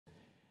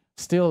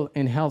Still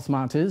in health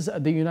matters,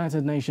 the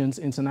United Nations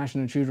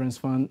International Children's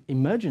Fund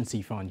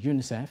Emergency Fund,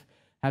 UNICEF,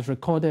 has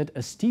recorded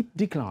a steep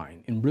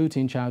decline in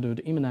routine childhood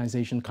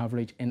immunization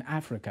coverage in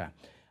Africa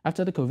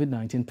after the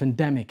COVID-19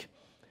 pandemic.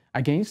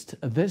 Against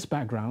this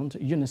background,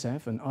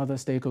 UNICEF and other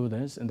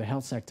stakeholders in the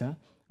health sector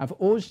have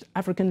urged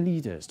African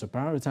leaders to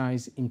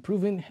prioritize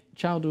improving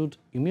childhood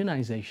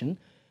immunization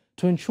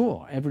to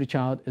ensure every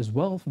child is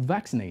well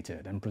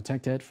vaccinated and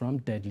protected from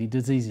deadly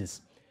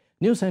diseases.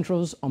 News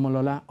Central's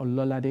Omolola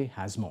Ololade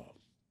has more.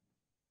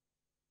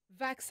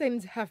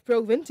 Vaccines have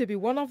proven to be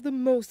one of the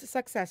most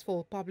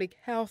successful public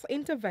health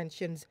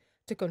interventions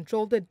to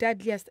control the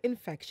deadliest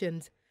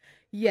infections.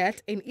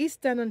 Yet, in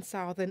Eastern and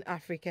Southern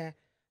Africa,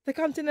 the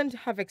continent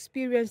have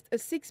experienced a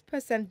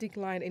 6%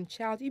 decline in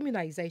child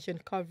immunization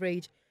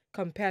coverage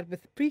compared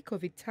with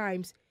pre-COVID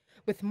times,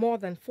 with more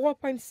than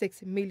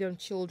 4.6 million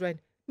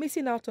children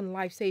missing out on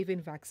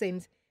life-saving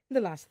vaccines in the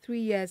last 3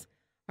 years,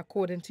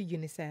 according to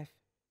UNICEF.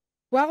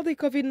 While the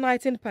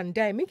COVID-19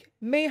 pandemic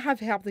may have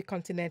helped the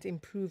continent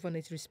improve on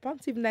its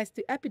responsiveness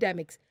to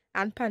epidemics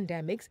and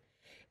pandemics,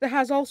 it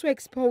has also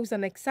exposed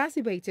and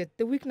exacerbated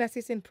the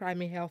weaknesses in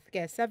primary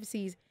healthcare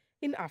services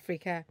in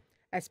Africa,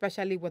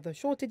 especially with the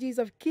shortages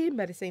of key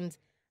medicines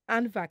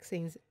and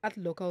vaccines at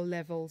local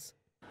levels.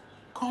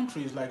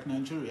 Countries like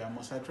Nigeria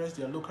must address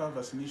their local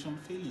vaccination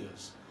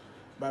failures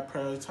by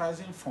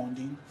prioritizing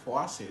funding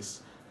for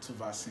access to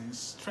vaccines,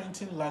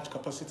 strengthening large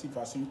capacity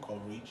vaccine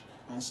coverage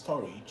and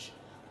storage,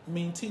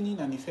 maintaining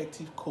an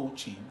effective cold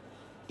chain,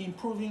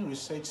 improving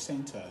research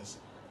centers,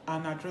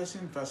 and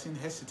addressing vaccine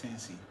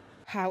hesitancy.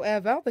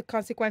 However, the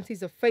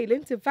consequences of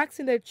failing to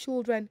vaccinate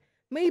children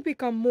may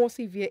become more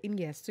severe in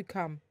years to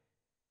come.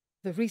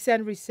 The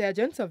recent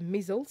resurgence of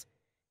measles,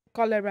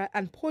 cholera,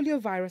 and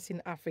poliovirus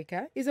in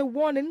Africa is a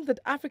warning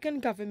that African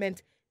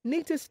governments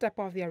need to step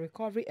up their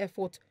recovery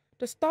effort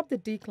to stop the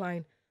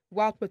decline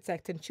while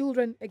protecting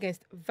children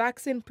against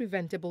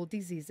vaccine-preventable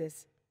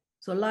diseases.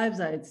 So lives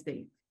are at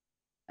stake.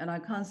 And I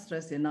can't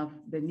stress enough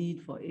the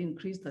need for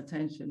increased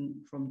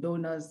attention from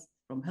donors,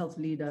 from health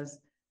leaders,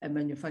 and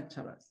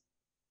manufacturers.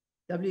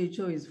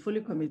 WHO is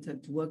fully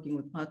committed to working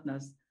with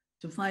partners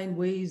to find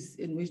ways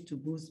in which to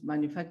boost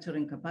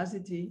manufacturing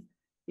capacity,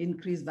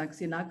 increase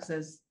vaccine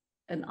access,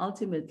 and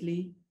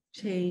ultimately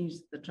change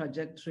the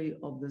trajectory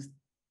of this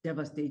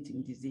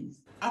devastating disease.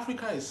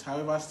 Africa is,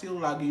 however, still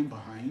lagging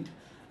behind,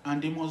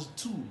 and they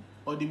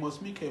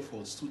must make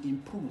efforts to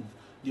improve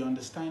the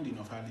understanding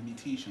of our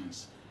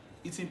limitations.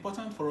 It's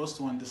important for us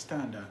to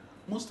understand that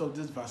most of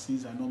these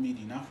vaccines are not made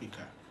in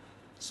Africa.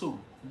 So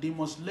they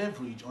must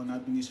leverage on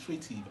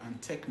administrative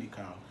and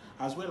technical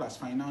as well as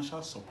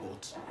financial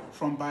support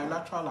from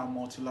bilateral and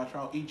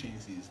multilateral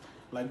agencies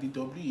like the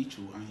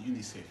WHO and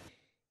UNICEF.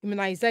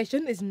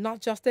 Immunization is not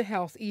just a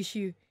health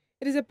issue.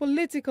 It is a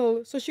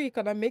political,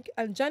 socio-economic,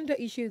 and gender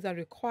issue that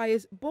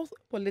requires both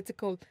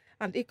political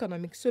and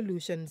economic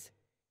solutions.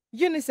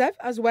 UNICEF,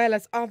 as well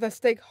as other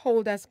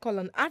stakeholders, call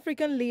on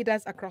African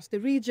leaders across the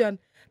region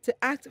to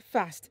act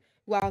fast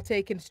while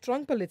taking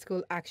strong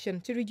political action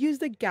to reduce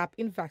the gap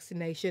in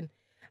vaccination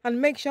and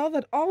make sure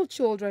that all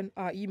children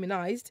are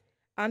immunized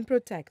and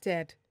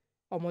protected.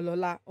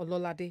 Omolola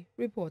Ololade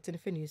reporting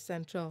for News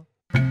Central.